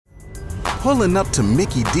Pulling up to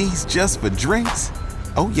Mickey D's just for drinks?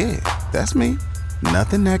 Oh yeah, that's me.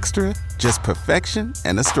 Nothing extra, just perfection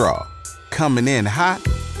and a straw. Coming in hot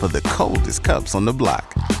for the coldest cups on the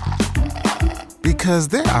block. Because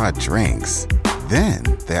there are drinks. Then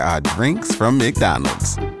there are drinks from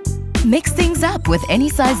McDonald's. Mix things up with any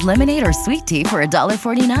size lemonade or sweet tea for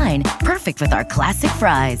 $1.49. Perfect with our classic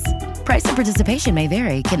fries. Price and participation may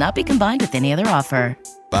vary. Cannot be combined with any other offer.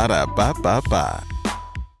 Ba-da-ba-ba-ba.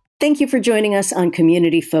 Thank you for joining us on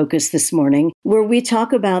Community Focus this morning, where we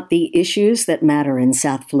talk about the issues that matter in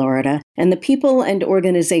South Florida and the people and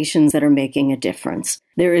organizations that are making a difference.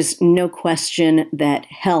 There is no question that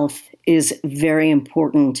health is very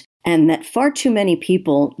important and that far too many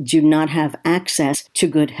people do not have access to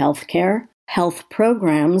good health care, health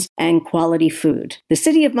programs, and quality food. The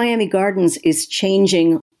city of Miami Gardens is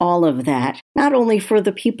changing all of that, not only for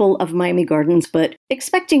the people of Miami Gardens, but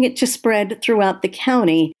expecting it to spread throughout the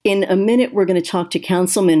county. In a minute, we're going to talk to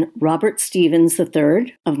Councilman Robert Stevens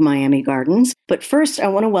III of Miami Gardens. But first, I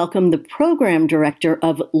want to welcome the program director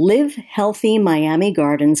of Live Healthy Miami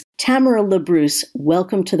Gardens, Tamara LaBruce.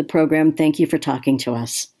 Welcome to the program. Thank you for talking to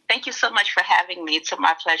us. Thank you so much for having me. It's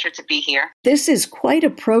my pleasure to be here. This is quite a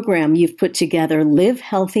program you've put together, Live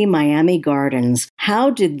Healthy Miami Gardens. How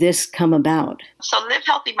did this come about? So Live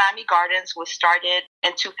Healthy Miami Gardens was started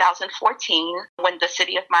in 2014 when the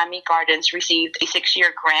city of Miami Gardens received a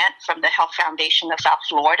 6-year grant from the Health Foundation of South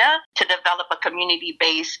Florida to develop a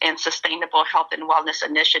community-based and sustainable health and wellness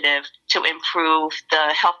initiative to improve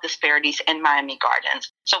the health disparities in Miami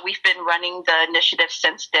Gardens. So we've been running the initiative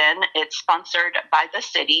since then. It's sponsored by the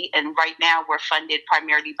city, and right now we're funded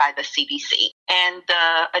primarily by the CDC. And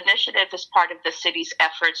the initiative is part of the city's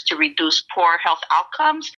efforts to reduce poor health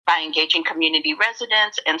outcomes by engaging community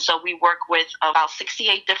residents. And so we work with about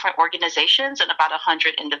 68 different organizations and about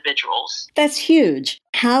 100 individuals. That's huge.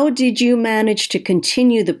 How did you manage to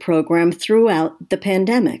continue the program throughout the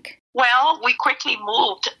pandemic? Well, we quickly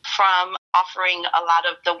moved from offering a lot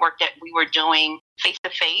of the work that we were doing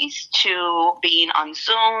face-to-face to being on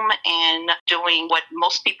Zoom and doing what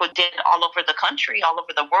most people did all over the country, all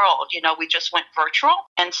over the world. You know, we just went virtual.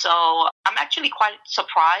 And so I'm actually quite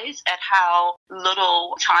surprised at how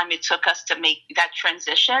little time it took us to make that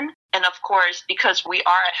transition. And of course, because we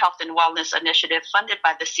are a health and wellness initiative funded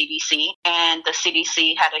by the CDC, and the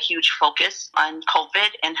CDC had a huge focus on COVID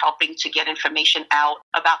and helping to get information out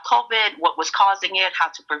about COVID, what was causing it, how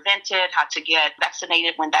to prevent it, how to get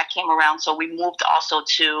vaccinated when that came around. So we moved also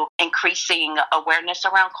to increasing awareness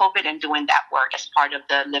around COVID and doing that work as part of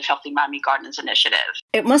the Live Healthy Miami Gardens initiative.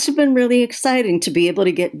 It must have been really exciting to be able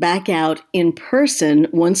to get back out in person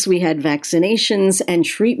once we had vaccinations and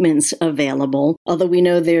treatments available, although we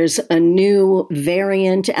know there's a new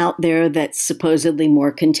variant out there that's supposedly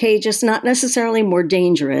more contagious, not necessarily more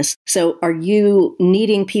dangerous. So are you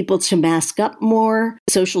needing people to mask up more,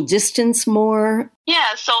 social distance more?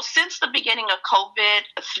 Yeah, so since the beginning of COVID,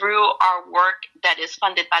 through our work that is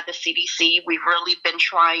funded by the CDC, we've really been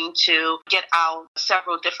trying to get out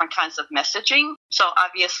several different kinds of messaging. So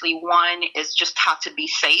obviously, one is just how to be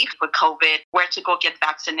safe with COVID, where to go get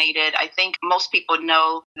vaccinated. I think most people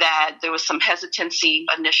know that there was some hesitancy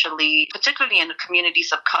initially, particularly in the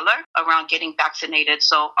communities of color, around getting vaccinated.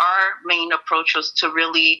 So our main approach was to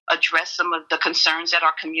really address some of the concerns that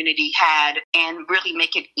our community had and really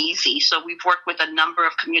make it easy. So we've worked with a number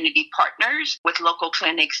of community partners with local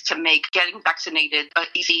clinics to make getting vaccinated an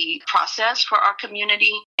easy process for our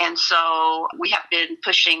community. And so we have been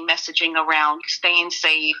pushing messaging around staying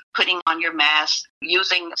safe, putting on your mask,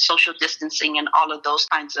 using social distancing and all of those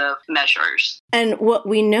kinds of measures. And what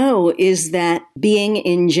we know is that being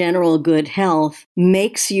in general good health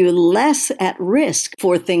makes you less at risk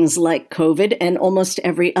for things like COVID and almost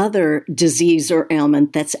every other disease or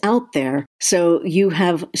ailment that's out there. So you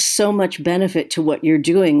have so much benefit to what you're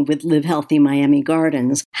doing with Live Healthy Miami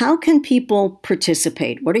Gardens. How can people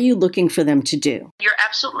participate? What are you looking for them to do? You're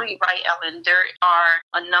absolutely right, Ellen. There are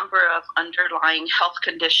a number of underlying health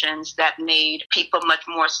conditions that made people much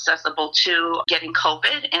more accessible to getting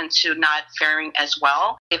COVID and to not faring as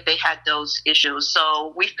well if they had those issues.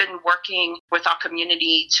 So we've been working with our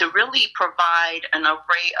community to really provide an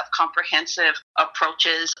array of comprehensive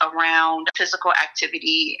approaches around physical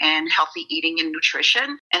activity and healthy eating and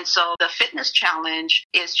nutrition. And so the fitness challenge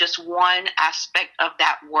is just one aspect of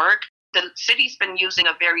that work. the city's been using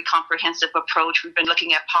a very comprehensive approach. We've been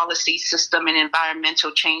looking at policy, system, and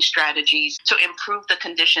environmental change strategies to improve the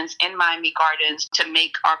conditions in Miami Gardens to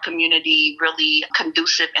make our community really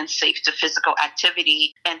conducive and safe to physical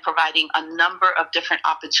activity, and providing a number of different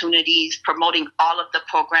opportunities, promoting all of the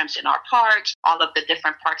programs in our parks, all of the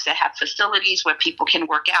different parks that have facilities where people can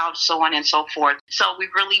work out, so on and so forth. So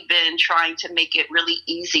we've really been trying to make it really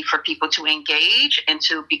easy for people to engage and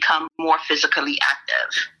to become more physically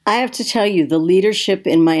active. I have to tell you, the leadership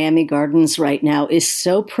in Miami Gardens right now is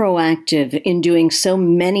so proactive in doing so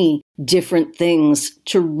many different things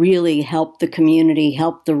to really help the community,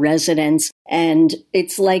 help the residents. And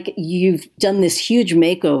it's like you've done this huge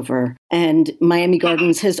makeover, and Miami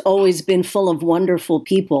Gardens has always been full of wonderful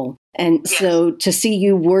people. And so to see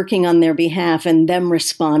you working on their behalf and them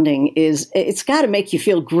responding it's got to make you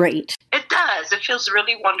feel great. It does. It feels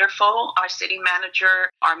really wonderful. Our city manager,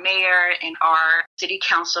 our mayor, and our city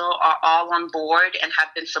council are all on board and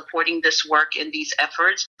have been supporting this work and these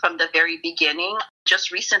efforts from the very beginning.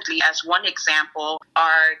 Just recently, as one example,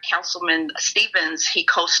 our Councilman Stevens, he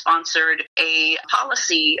co-sponsored a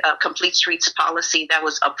policy, a Complete Streets policy that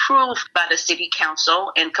was approved by the City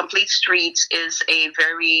Council. And Complete Streets is a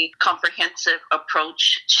very comprehensive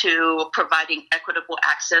approach to providing equitable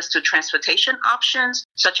access to transportation options,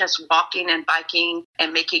 such as walking and biking,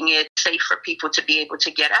 and making it safe for people to be able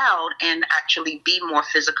to get out and actually be more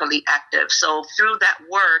physically active. So through that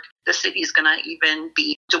work, the city is going to even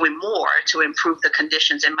be doing more to improve the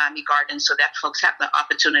conditions in Miami Gardens so that folks have the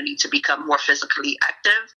opportunity to become more physically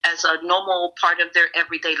active as a normal part of their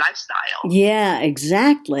everyday lifestyle. Yeah,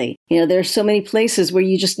 exactly. There's so many places where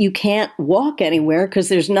you can't walk anywhere because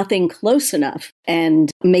there's nothing close enough.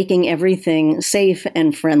 And making everything safe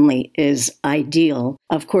and friendly is ideal.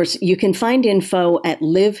 Of course, you can find info at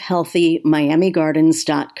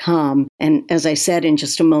livehealthymiamigardens.com. And as I said, in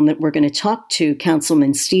just a moment, we're going to talk to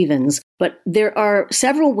Councilman Stevens. But there are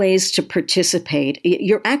several ways to participate.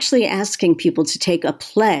 You're actually asking people to take a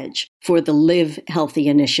pledge for the Live Healthy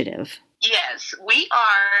initiative. Yes, we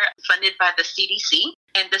are funded by the CDC,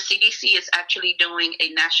 and the CDC is actually doing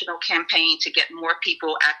a national campaign to get more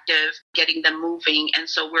people active, getting them moving. And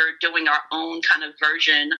so we're doing our own kind of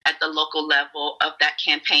version at the local level of that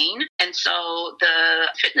campaign. And so the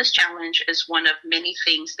fitness challenge is one of many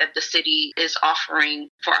things that the city is offering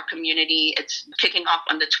for our community. It's kicking off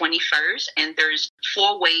on the 21st, and there's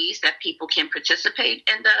 4 ways that people can participate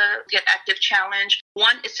in the Get Active Challenge.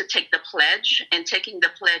 One is to take the pledge, and taking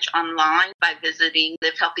the pledge online by visiting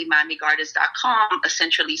livehealthymiamigardens.com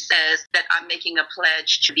essentially says that I'm making a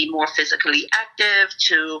pledge to be more physically active,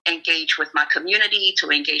 to engage with my community, to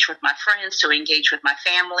engage with my friends, to engage with my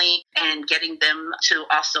family, and getting them to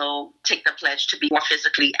also take the pledge to be more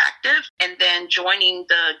physically active. And then joining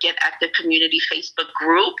the Get Active Community Facebook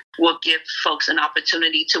group will give folks an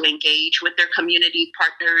opportunity to engage with their community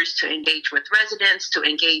partners, to engage with residents, to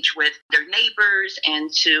engage with their neighbors,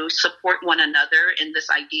 and to support one another in this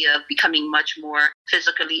idea of becoming much more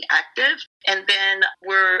physically active. And then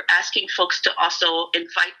we're asking folks to also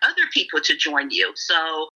invite other people to join you.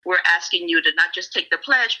 So we're asking you to not just take the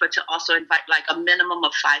pledge, but to also invite like a minimum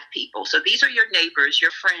of 5 people. So these are your neighbors, your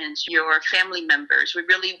friends, your family members. We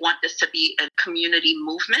really want this to be a community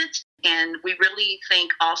movement. And we really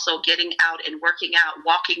think also getting out and working out,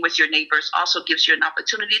 walking with your neighbors also gives you an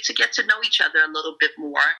opportunity to get to know each other a little bit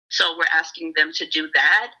more. So we're asking them to do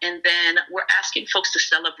that. And then we're asking folks to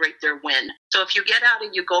celebrate their win. So if you get out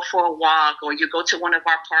and you go for a walk, or you go to one of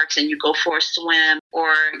our parks and you go for a swim,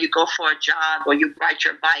 or you go for a jog, or you ride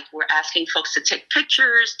your bike, we're asking folks to take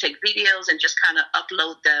pictures, take videos, and just kind of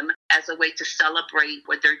upload them as a way to celebrate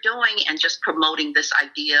what they're doing and just promoting this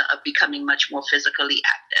idea of becoming much more physically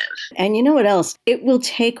active. And you know what else? It will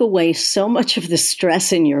take away so much of the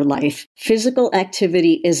stress in your life. Physical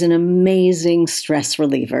activity is an amazing stress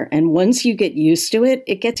reliever. And once you get used to it,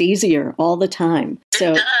 it gets easier all the time.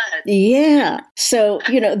 So, yeah. So,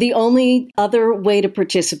 the only other way to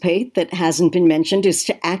participate that hasn't been mentioned is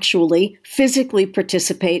to actually physically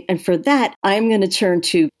participate. And for that, I'm going to turn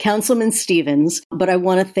to Councilman Stevens. But I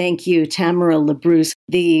want to thank you, Tamara LaBruce,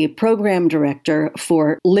 the program director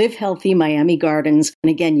for Live Healthy Miami Gardens. And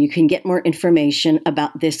again, you can get more information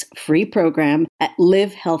about this free program at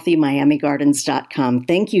livehealthymiamigardens.com.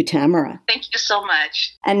 Thank you, Tamara. Thank you so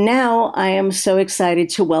much. And now I am so excited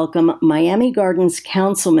to welcome Miami Gardens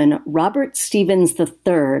Councilman Robert Stevens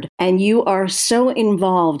III. And you are so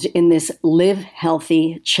involved in this Live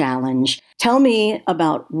Healthy Challenge. Tell me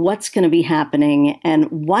about what's going to be happening and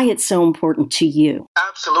why it's so important to you.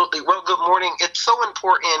 Absolutely. Well, good morning. It's so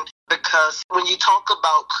important because when you talk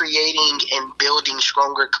about creating and building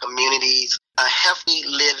stronger communities, a healthy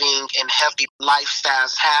living and healthy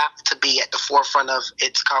lifestyles have to be at the forefront of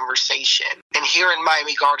its conversation. And here in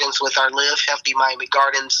Miami Gardens with our Live Healthy Miami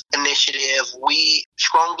Gardens initiative, we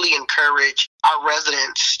strongly encourage our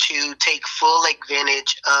residents to take full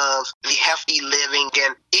advantage of the healthy living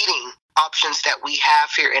and eating options that we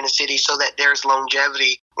have here in the city so that there's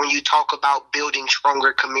longevity when you talk about building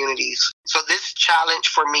stronger communities. So this challenge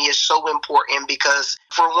for me is so important because,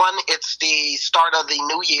 for one, it's the start of the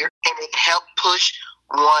new year, and it helped push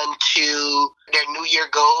one to their new year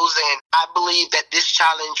goals. And I believe that this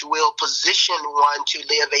challenge will position one to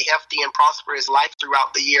live a healthy and prosperous life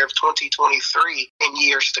throughout the year of 2023 and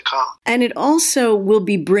years to come. And it also will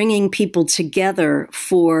be bringing people together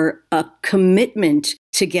for a commitment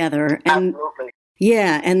together. And Absolutely.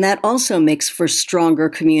 yeah, and that also makes for stronger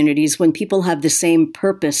communities when people have the same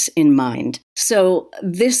purpose in mind. So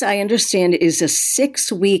this, I understand, is a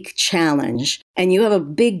 6-week challenge, and you have a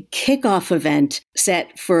big kickoff event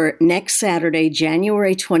set for next Saturday,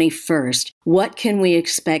 January 21st. What can we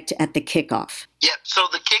expect at the kickoff? Yep. So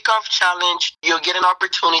the kickoff challenge, you'll get an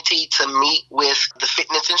opportunity to meet with the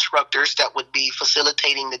fitness instructors that would be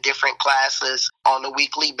facilitating the different classes on a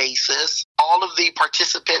weekly basis. All of the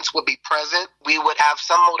participants would be present. We would have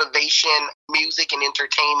some motivation, music, and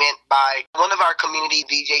entertainment by one of our community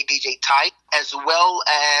DJ Type, as well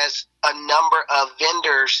as a number of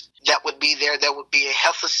vendors that would be there. There would be a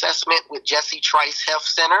health assessment with Jesse Trice Health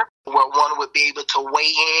Center, where one would be able to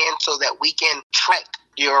weigh in so that we can track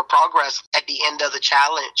your progress at the end of the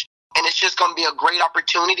challenge. And it's just going to be a great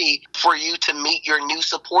opportunity for you to meet your new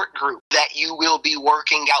support group that you will be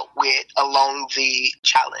working out with along the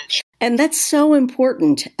challenge. And that's so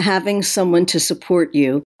important, having someone to support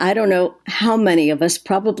you. I don't know how many of us,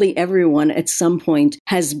 probably everyone at some point,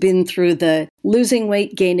 has been through the losing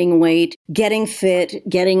weight, gaining weight, getting fit,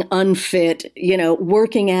 getting unfit,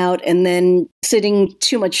 working out, and then sitting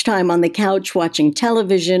too much time on the couch watching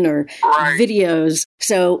television or videos.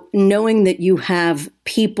 So knowing that you have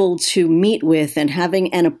people to meet with and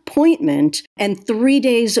having an appointment, and 3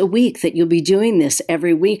 days a week that you'll be doing this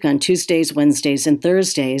every week on Tuesdays, Wednesdays, and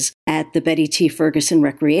Thursdays at the Betty T. Ferguson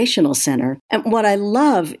Recreational Center. And what I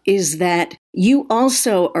love is that you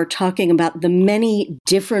also are talking about the many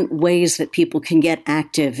different ways that people can get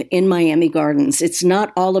active in Miami Gardens. It's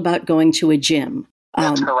not all about going to a gym.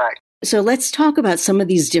 That's correct. So let's talk about some of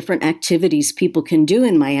these different activities people can do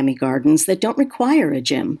in Miami Gardens that don't require a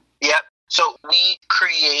gym. Yep. So we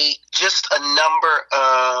create just a number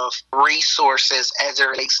of resources as it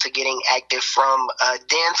relates to getting active, from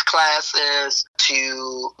dance classes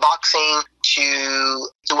to boxing to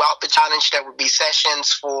throughout the challenge. There would be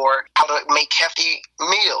sessions for how to make healthy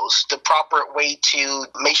meals, the proper way to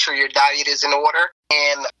make sure your diet is in order,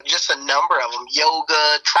 and just a number of them.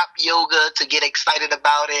 Yoga, trap yoga to get excited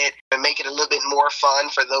about it and make it a little bit more fun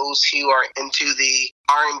for those who are into the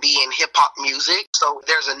R&B and hip-hop music. So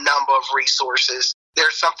there's a number of resources.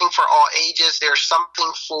 There's something for all ages. There's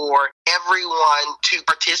something for everyone to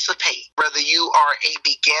participate, whether you are a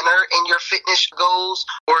beginner in your fitness goals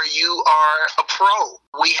or you are a pro.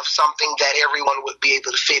 We have something that everyone would be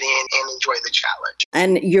able to fit in and enjoy the challenge.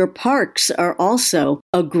 And your parks are also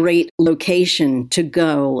a great location to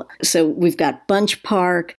go. So we've got Bunch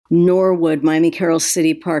Park, Norwood, Miami Carroll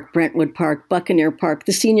City Park, Brentwood Park, Buccaneer Park,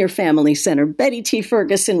 the Senior Family Center, Betty T.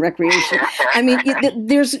 Ferguson Recreation. I mean,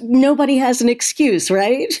 nobody has an excuse,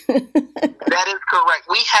 right? That is correct.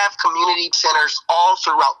 We have community centers all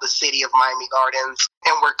throughout the city of Miami Gardens,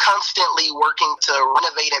 and we're constantly working to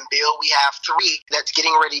renovate and build. We have 3 that's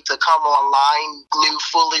getting ready to come online, new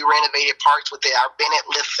fully renovated parks with our Bennett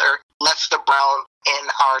Luther, Lester Brown,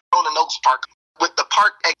 and our Rolling Oaks Park. With the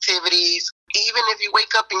park activities, even if you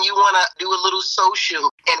wake up and you want to do a little social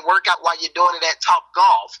and work out while you're doing it at Top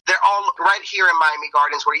Golf, they're all right here in Miami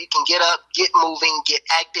Gardens where you can get up, get moving, get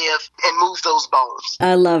active, and move those bones.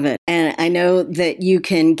 I love it. And I know that you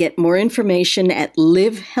can get more information at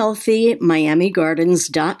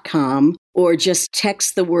livehealthymiamigardens.com, or just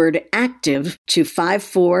text the word active to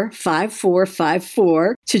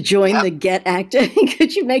 545454 to join the Get Active.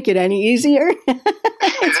 Could you make it any easier? That's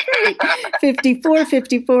great.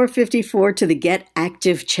 545454 to the Get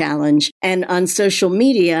Active Challenge, and on social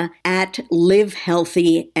media at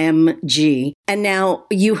livehealthymg. And now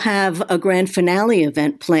you have a grand finale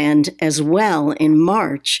event planned as well in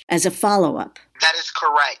March as a follow-up. That is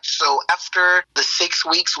correct. So after the 6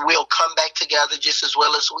 weeks, we'll come back together just as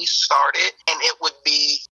well as we started, and it would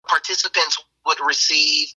be participants would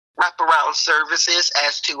receive wraparound services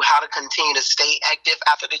as to how to continue to stay active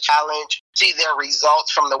after the challenge. see their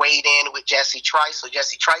results from the weigh-in with Jesse Trice. So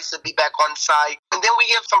Jesse Trice will be back on site. And then we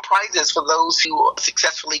give some prizes for those who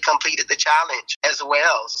successfully completed the challenge as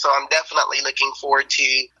well. So I'm definitely looking forward to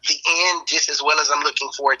the end just as well as I'm looking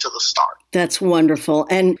forward to the start. That's wonderful.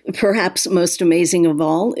 And perhaps most amazing of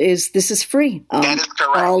all is this is free. That is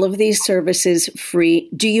correct. All of these services free.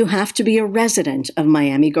 Do you have to be a resident of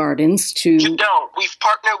Miami Gardens to... You don't. We've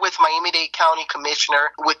partnered with Miami-Dade County Commissioner,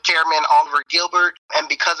 with Chairman Oliver Gilbert, and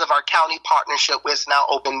because of our county partnership, it's now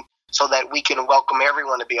open so that we can welcome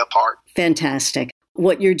everyone to be a part. Fantastic.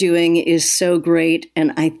 What you're doing is so great,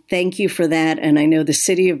 and I thank you for that. And I know the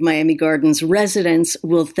City of Miami Gardens residents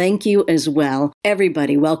will thank you as well.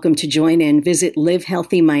 Everybody, welcome to join in. Visit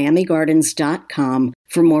livehealthymiamigardens.com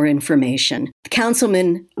for more information.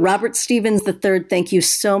 Councilman Robert Stevens III, thank you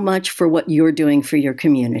so much for what you're doing for your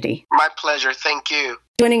community. My pleasure. Thank you.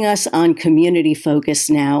 Joining us on Community Focus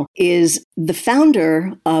now is the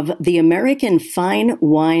founder of the American Fine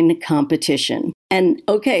Wine Competition. And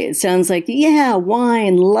okay, it sounds like, yeah,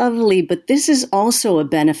 wine, lovely, but this is also a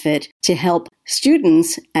benefit to help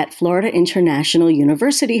students at Florida International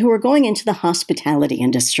University who are going into the hospitality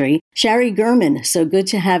industry. Shari Gurman, so good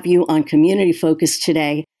to have you on Community Focus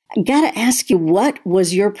today. I gotta ask you, what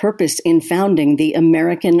was your purpose in founding the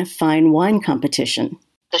American Fine Wine Competition?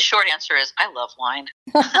 The short answer is I love wine.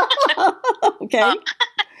 Okay.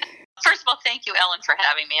 First of all, thank you, Ellen, for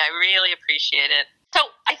having me. I really appreciate it. So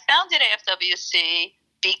I founded AFWC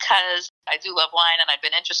because I do love wine, and I've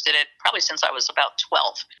been interested in it probably since I was about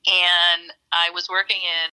 12. And I was working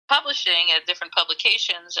in publishing at different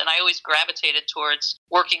publications, and I always gravitated towards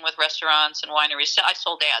working with restaurants and wineries. So I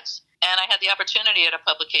sold ads. And I had the opportunity at a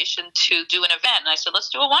publication to do an event. And I said, let's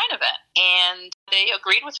do a wine event. And they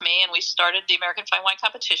agreed with me, and we started the American Fine Wine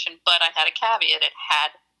Competition. But I had a caveat. It had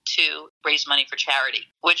to raise money for charity,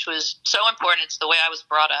 which was so important. It's the way I was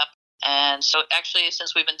brought up. And so actually,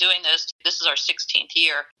 since we've been doing this is our 16th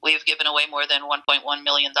year. We've given away more than $1.1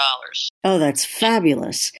 million. Oh, that's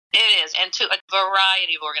fabulous. It is. And to a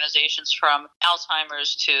variety of organizations, from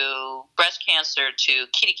Alzheimer's to breast cancer to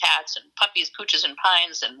kitty cats and puppies, pooches and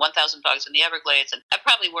pines, and 1,000 dogs in the Everglades. And I've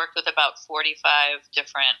probably worked with about 45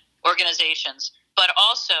 different organizations. But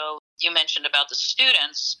also, you mentioned about the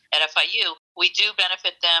students at FIU. We do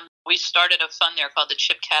benefit them. We started a fund there called the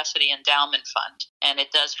Chip Cassidy Endowment Fund, and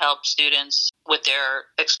it does help students with their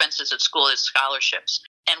expenses at school as scholarships.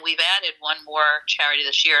 And we've added one more charity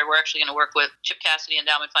this year. We're actually going to work with Chip Cassidy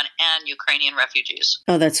Endowment Fund and Ukrainian refugees.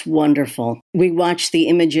 Oh, that's wonderful. We watch the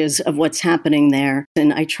images of what's happening there,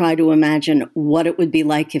 and I try to imagine what it would be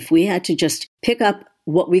like if we had to just pick up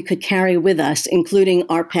what we could carry with us, including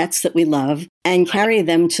our pets that we love, and carry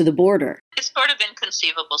them to the border. It's sort of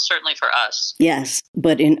inconceivable, certainly for us. Yes,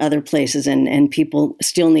 but in other places, and people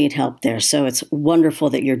still need help there. So it's wonderful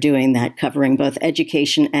that you're doing that, covering both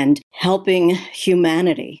education and helping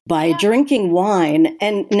humanity by drinking wine.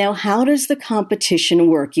 And now, how does the competition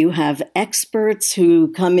work? You have experts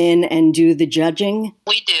who come in and do the judging?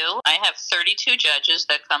 We do. I have 32 judges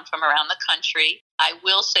that come from around the country. I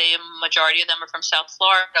will say a majority of them are from South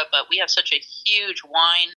Florida, but we have such a huge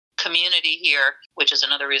wine community here, which is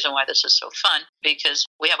another reason why this is so fun, because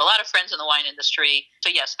we have a lot of friends in the wine industry.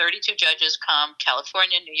 So yes, 32 judges come,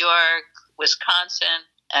 California, New York, Wisconsin,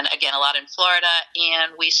 and again, a lot in Florida.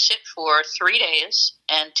 And we sit for 3 days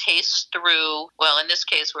and taste through, well, in this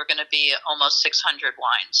case, we're going to be almost 600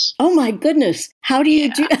 wines. Oh my goodness. How do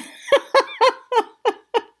you do?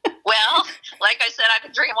 Well, like I said, I've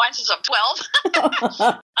been drinking wine since I'm 12.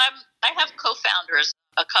 I have co-founders,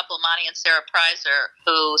 a couple, Monty and Sarah Preiser,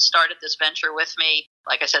 who started this venture with me,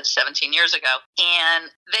 like I said, 17 years ago. And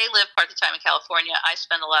they live part of the time in California. I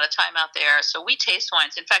spend a lot of time out there. So we taste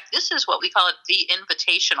wines. In fact, this is what we call it the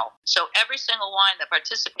invitational. So every single wine that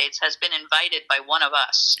participates has been invited by one of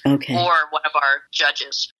us or one of our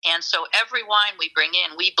judges. And so every wine we bring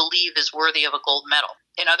in, we believe is worthy of a gold medal.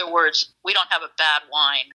 In other words, we don't have a bad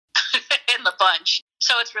wine in the bunch.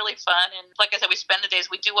 So it's really fun. And like I said, we spend the days,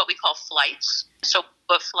 we do what we call flights. So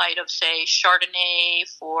a flight of, say, Chardonnay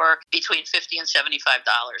for between $50 and $75,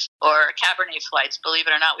 or Cabernet flights. Believe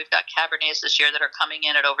it or not, we've got Cabernets this year that are coming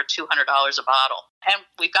in at over $200 a bottle. And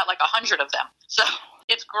we've got like 100 of them. So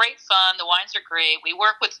it's great fun. The wines are great. We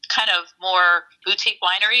work with kind of more boutique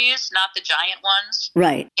wineries, not the giant ones.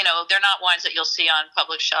 Right. You know, they're not wines that you'll see on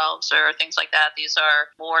public shelves or things like that. These are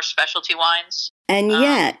more specialty wines. And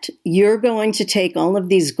yet, you're going to take all of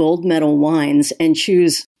these gold medal wines and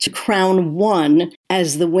choose to crown one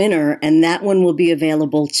as the winner, and that one will be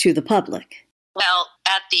available to the public. Well,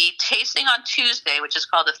 at the tasting on Tuesday, which is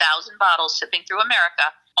called 1,000 Bottles Sipping Through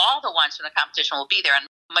America, all the wines from the competition will be there, and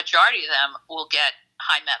the majority of them will get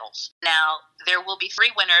high medals. Now, there will be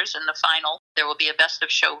 3 winners in the final. There will be a Best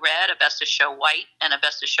of Show Red, a Best of Show White, and a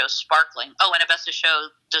Best of Show Sparkling. Oh, and a Best of Show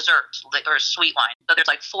Dessert or Sweet Wine. So there's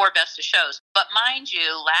like 4 Best of Shows. But mind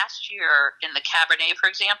you, last year in the Cabernet, for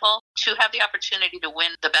example, to have the opportunity to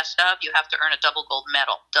win the Best of, you have to earn a double gold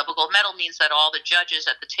medal. Double gold medal means that all the judges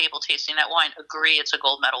at the table tasting that wine agree it's a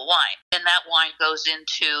gold medal wine. And that wine goes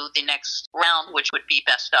into the next round, which would be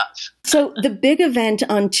Best of. So the big event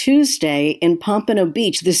on Tuesday in Pompano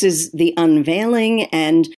Beach, this is the unveiling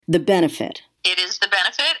and the benefit. It is the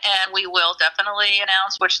benefit, and we will definitely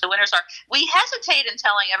announce which the winners are. We hesitate in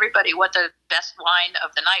telling everybody what the best wine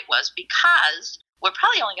of the night was because we're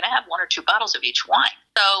probably only going to have 1 or 2 bottles of each wine.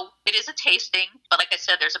 So it is a tasting, but like I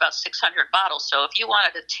said, there's about 600 bottles. So if you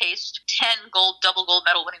wanted to taste 10 double gold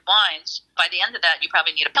medal winning wines, by the end of that, you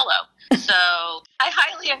probably need a pillow. So I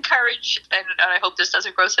highly encourage, and I hope this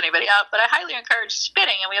doesn't gross anybody out, but I highly encourage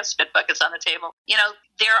spitting, and we have spit buckets on the table. You know,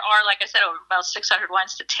 there are, like I said, about 600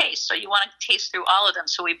 wines to taste. So you want to taste through all of them.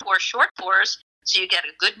 So we pour short pours. So you get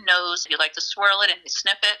a good nose, you like to swirl it and you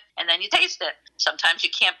sniff it, and then you taste it. Sometimes you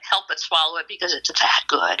can't help but swallow it because it's that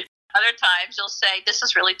good. Other times you'll say, this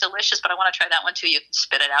is really delicious, but I want to try that one too. You can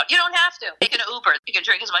spit it out. You don't have to. You can Uber. You can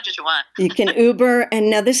drink as much as you want. You can Uber. And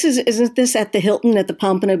now isn't this at the Hilton at the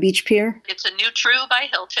Pompano Beach Pier? It's a new True by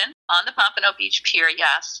Hilton on the Pompano Beach Pier,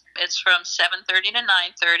 yes. It's from 7:30 to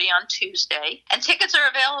 9:30 on Tuesday. And tickets are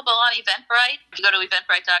available on Eventbrite. If you go to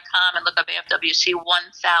eventbrite.com and look up AFWC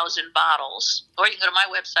 1000 bottles. Or you can go to my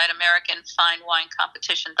website,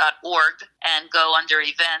 AmericanFineWineCompetition.org, and go under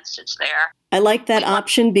events. It's there. I like that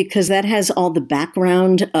option because that has all the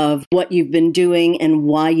background of what you've been doing and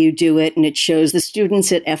why you do it. And it shows the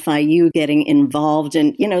students at FIU getting involved.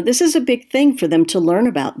 And, you know, this is a big thing for them to learn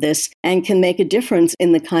about this and can make a difference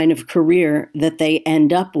in the kind of career that they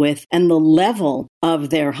end up with and the level of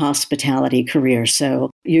their hospitality career.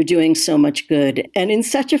 So you're doing so much good and in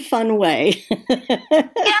such a fun way. Yeah.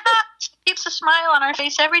 Keeps a smile on our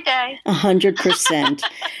face every day. 100%.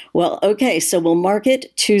 Well, okay, so we'll mark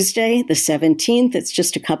it Tuesday, the 17th. It's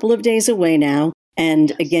just a couple of days away now.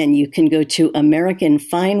 And again, you can go to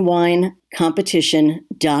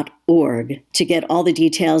AmericanFineWineCompetition.org to get all the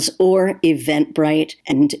details, or Eventbrite,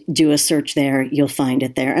 and do a search there. You'll find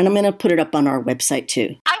it there. And I'm going to put it up on our website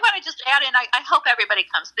too. I want to just add in, I hope everybody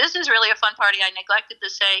comes. This is really a fun party. I neglected to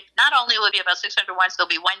say, not only will it be about 600 wines, there'll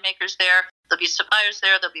be winemakers there. There'll be suppliers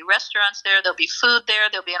there. There'll be restaurants there. There'll be food there.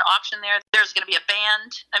 There'll be an auction there. There's going to be a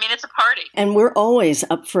band. I mean, it's a party. And we're always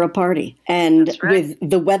up for a party. And with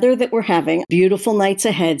the weather that we're having, beautiful nights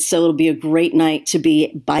ahead. So it'll be a great night to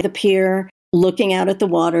be by the pier, looking out at the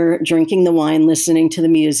water, drinking the wine, listening to the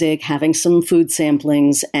music, having some food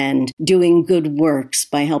samplings, and doing good works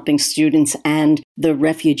by helping students and the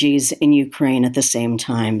refugees in Ukraine at the same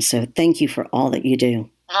time. So thank you for all that you do.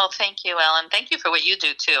 Well, thank you, Ellen. Thank you for what you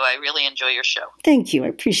do, too. I really enjoy your show. Thank you. I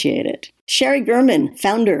appreciate it. Sherry Gurman,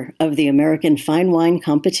 founder of the American Fine Wine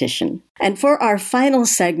Competition. And for our final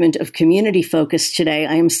segment of Community Focus today,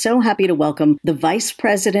 I am so happy to welcome the Vice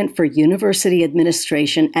President for University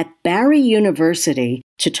Administration at Barry University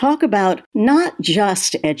to talk about not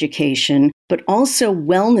just education, but also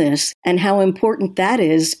wellness and how important that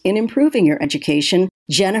is in improving your education.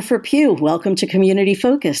 Jennifer Pugh, welcome to Community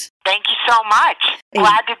Focus. Thank you so much.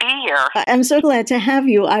 Glad to be here. I'm so glad to have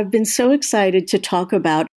you. I've been so excited to talk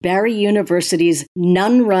about Barry University's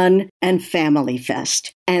Nun Run and Family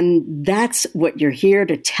Fest. And that's what you're here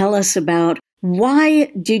to tell us about. Why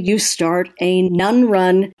did you start a Nun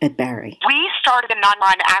Run at Barry? We started a Nun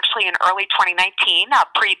Run actually in early 2019,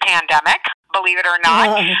 pre-pandemic. Believe it or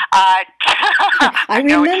not. I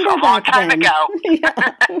know remember it's a long time ago. Yeah.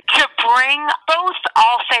 To bring both,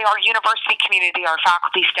 I'll say, our university community, our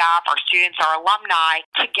faculty, staff, our students, our alumni,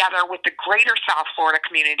 together with the greater South Florida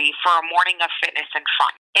community for a morning of fitness and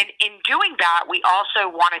fun. And in doing that, we also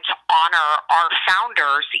wanted to honor our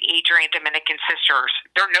founders, the Adrian Dominican sisters.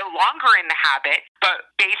 They're no longer in the habit, but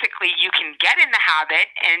basically you can get in the habit,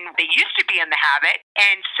 and they used to be in the habit.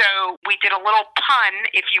 And so we did a little pun,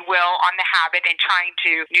 if you will, on the habit and trying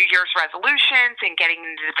to New Year's resolutions and getting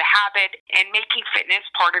into the habit and making fitness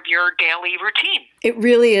part of your daily routine. It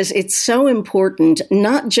really is. It's so important,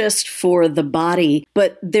 not just for the body,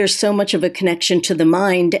 but there's so much of a connection to the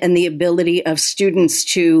mind and the ability of students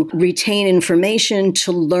to retain information,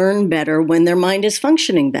 to learn better when their mind is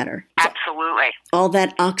functioning better. Absolutely. All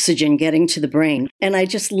that oxygen getting to the brain. And I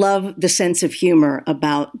just love the sense of humor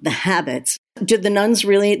about the habits. Did the nuns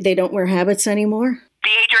really, they don't wear habits anymore? The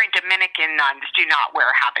Adrian Dominican nuns do not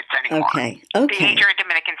wear habits anymore. Okay. The Adrian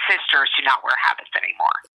Dominican sisters do not wear habits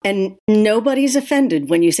anymore. And nobody's offended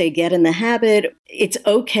when you say get in the habit. It's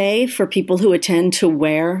okay for people who attend to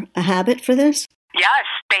wear a habit for this? Yes,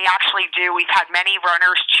 they actually do. We've had many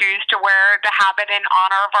runners choose to wear the habit in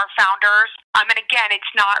honor of our founders. And again,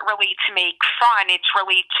 it's not really to make fun. It's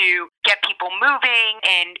really to get people moving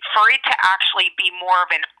and for it to actually be more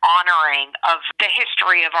of an honoring of the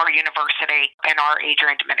history of our university and our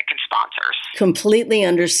Adrian Dominican sponsors. Completely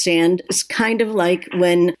understand. It's kind of like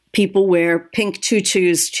when people wear pink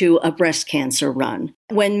tutus to a breast cancer run,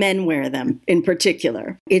 when men wear them in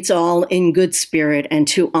particular. It's all in good spirit and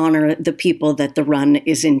to honor the people that the run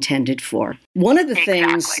is intended for. One of the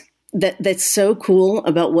things that's so cool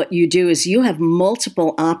about what you do is you have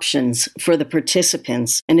multiple options for the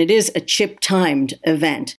participants, and it is a chip-timed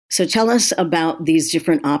event. So tell us about these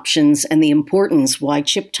different options and the importance why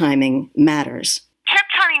chip timing matters. Chip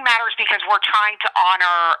timing matters because we're trying to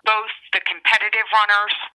honor both the competitive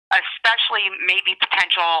runners, especially maybe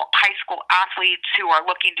potential high school athletes who are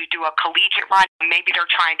looking to do a collegiate run. Maybe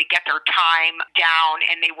they're trying to get their time down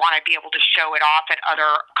and they want to be able to show it off at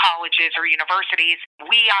other colleges or universities.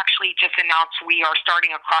 We actually just announced we are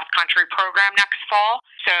starting a cross-country program next fall.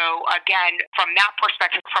 So again, from that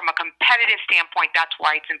perspective, from a competitive standpoint, that's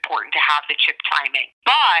why it's important to have the chip timing.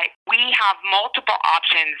 But we have multiple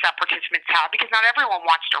options that participants have because not everyone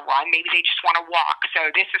wants to run. Maybe they just want to walk.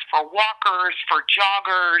 So this is for walkers, for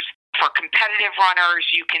joggers, for competitive runners.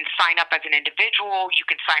 You can sign up as an individual. You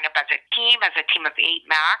can sign up as a team of 8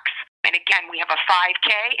 max. And again, we have a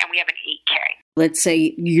 5K and we have an 8K. Let's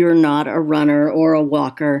say you're not a runner or a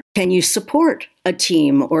walker. Can you support a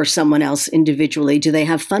team or someone else individually? Do they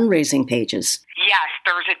have fundraising pages? Yes,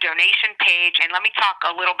 there's a donation page. And let me talk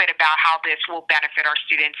a little bit about how this will benefit our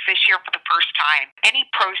students. This year, for the first time, any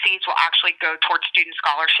proceeds will actually go towards student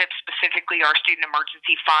scholarships, specifically our Student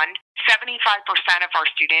Emergency Fund. 75% of our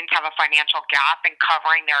students have a financial gap in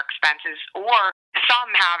covering their expenses, or some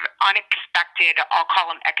have unexpected, I'll call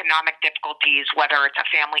them economic difficulties, whether it's a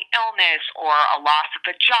family illness or a loss of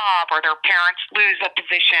a job or their parents lose a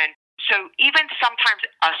position. So even sometimes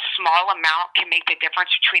a small amount can make the difference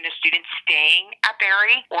between a student staying at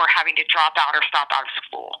Barry or having to drop out or stop out of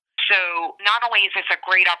school. So not only is this a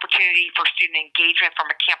great opportunity for student engagement from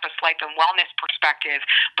a campus life and wellness perspective,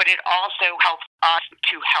 but it also helps us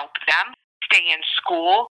to help them stay in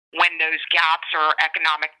school when those gaps or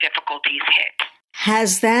economic difficulties hit.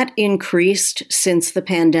 Has that increased since the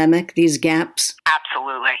pandemic, these gaps?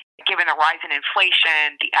 Absolutely. Given the rise in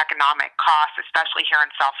inflation, the economic costs, especially here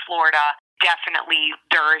in South Florida, definitely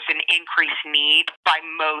there is an increased need by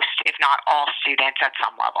most, if not all, students at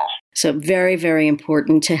some level. So very, very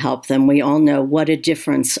important to help them. We all know what a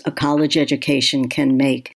difference a college education can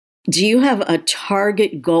make. Do you have a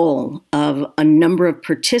target goal of a number of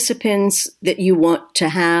participants that you want to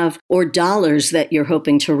have or dollars that you're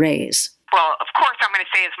hoping to raise? Well, of course, I'm going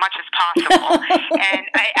to say as much as possible,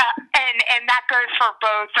 and that goes for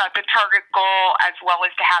both the target goal as well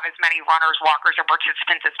as to have as many runners, walkers, or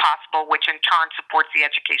participants as possible, which in turn supports the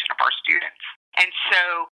education of our students. And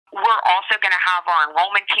so we're also going to have our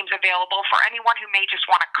enrollment teams available for anyone who may just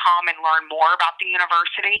want to come and learn more about the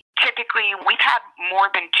university. Typically, we've had more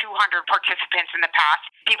than 200 participants in the past.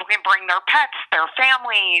 People can bring their pets, their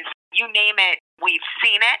families, you name it. We've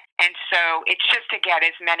seen it. And so it's just to get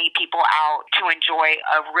as many people out to enjoy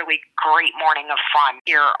a really great morning of fun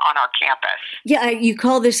here on our campus. Yeah, you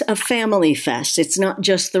call this a family fest. It's not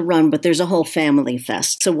just the run, but there's a whole family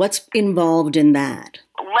fest. So what's involved in that?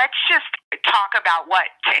 Let's just talk about what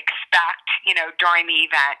to expect, during the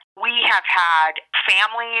event. We have had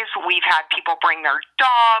families. We've had people bring their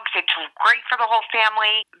dogs. It's great for the whole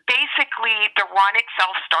family. Basically, the run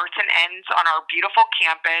itself starts and ends on our beautiful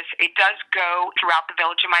campus. It does go throughout the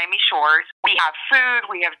Village of Miami Shores. We have food.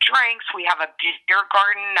 We have drinks. We have a beer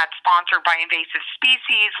garden that's sponsored by Invasive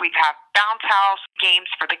Species. We have bounce house, games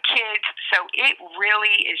for the kids. So it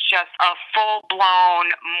really is just a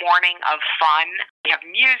full-blown morning of fun. We have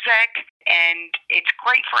music. And it's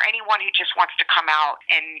great for anyone who just wants to come out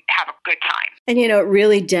and have a good time. And, it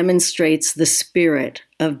really demonstrates the spirit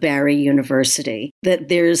of Barry University, that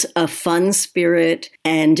there's a fun spirit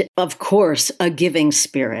and, of course, a giving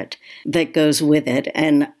spirit that goes with it.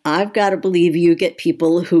 And I've got to believe you get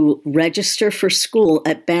people who register for school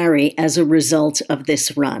at Barry as a result of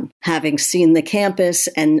this run, having seen the campus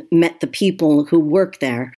and met the people who work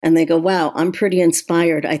there. And they go, wow, I'm pretty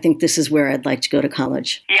inspired. I think this is where I'd like to go to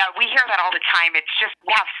college. Yeah, we hear that all the time. It's just,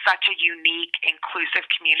 we have such a unique, inclusive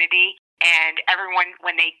community. And everyone,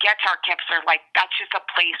 when they get to our campus, they're like, that's just a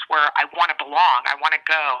place where I want to belong. I want to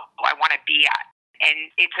go. I want to be at.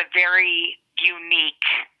 And it's a very unique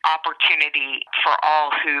opportunity for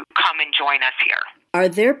all who come and join us here. Are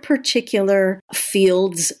there particular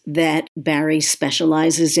fields that Barry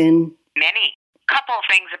specializes in? Many. Couple of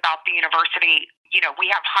things about the university.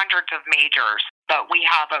 We have hundreds of majors, but we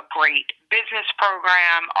have a great business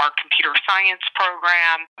program, our computer science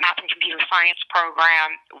program, math and computer science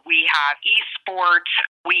program. We have esports.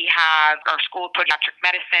 We have our School of Pediatric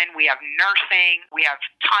Medicine. We have nursing. We have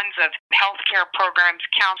tons of healthcare programs,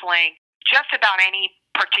 counseling. Just about any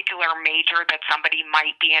particular major that somebody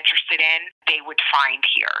might be interested in, they would find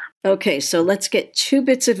here. Okay, so let's get 2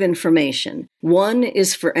 bits of information. One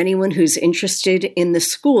is for anyone who's interested in the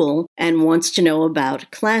school and wants to know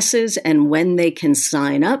about classes and when they can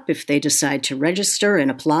sign up if they decide to register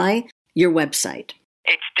and apply. Your website.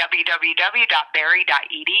 It's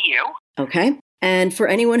www.barry.edu. Okay. And for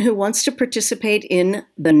anyone who wants to participate in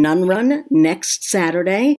the Nun Run next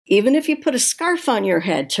Saturday, even if you put a scarf on your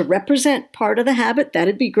head to represent part of the habit,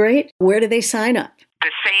 that'd be great. Where do they sign up? The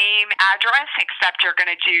same address, except you're going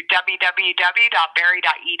to do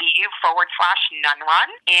www.barry.edu/nunrun.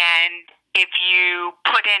 And if you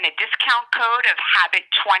put in a discount code of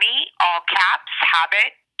HABIT20, all caps,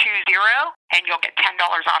 HABIT20, and you'll get $10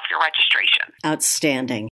 off your registration.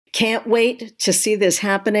 Outstanding. Can't wait to see this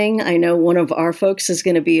happening. I know one of our folks is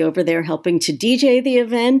going to be over there helping to DJ the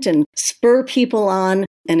event and spur people on,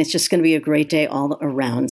 and it's just going to be a great day all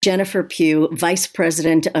around. Jennifer Pugh, Vice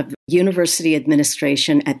President of University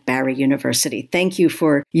Administration at Barry University. Thank you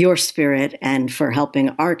for your spirit and for helping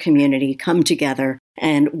our community come together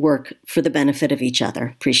and work for the benefit of each other.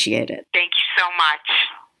 Appreciate it. Thank you so much.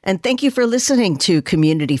 And thank you for listening to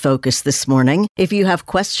Community Focus this morning. If you have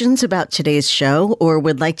questions about today's show or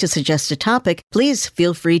would like to suggest a topic, please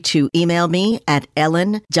feel free to email me at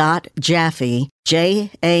ellen.jaffe,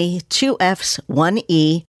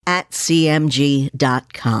 JA2Fs1E,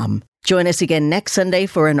 @cmg.com. Join us again next Sunday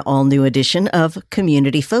for an all-new edition of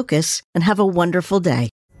Community Focus, and have a wonderful day.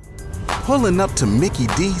 Pulling up to Mickey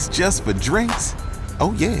D's just for drinks?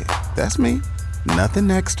 Oh yeah, that's me. Nothing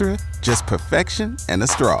extra, just perfection and a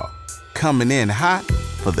straw. Coming in hot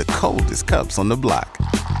for the coldest cups on the block.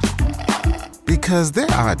 Because there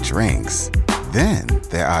are drinks. Then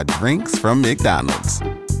there are drinks from McDonald's.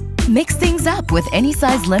 Mix things up with any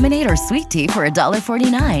size lemonade or sweet tea for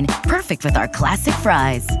 $1.49. Perfect with our classic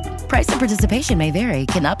fries. Price and participation may vary.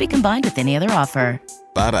 Cannot be combined with any other offer.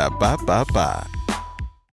 Ba-da-ba-ba-ba.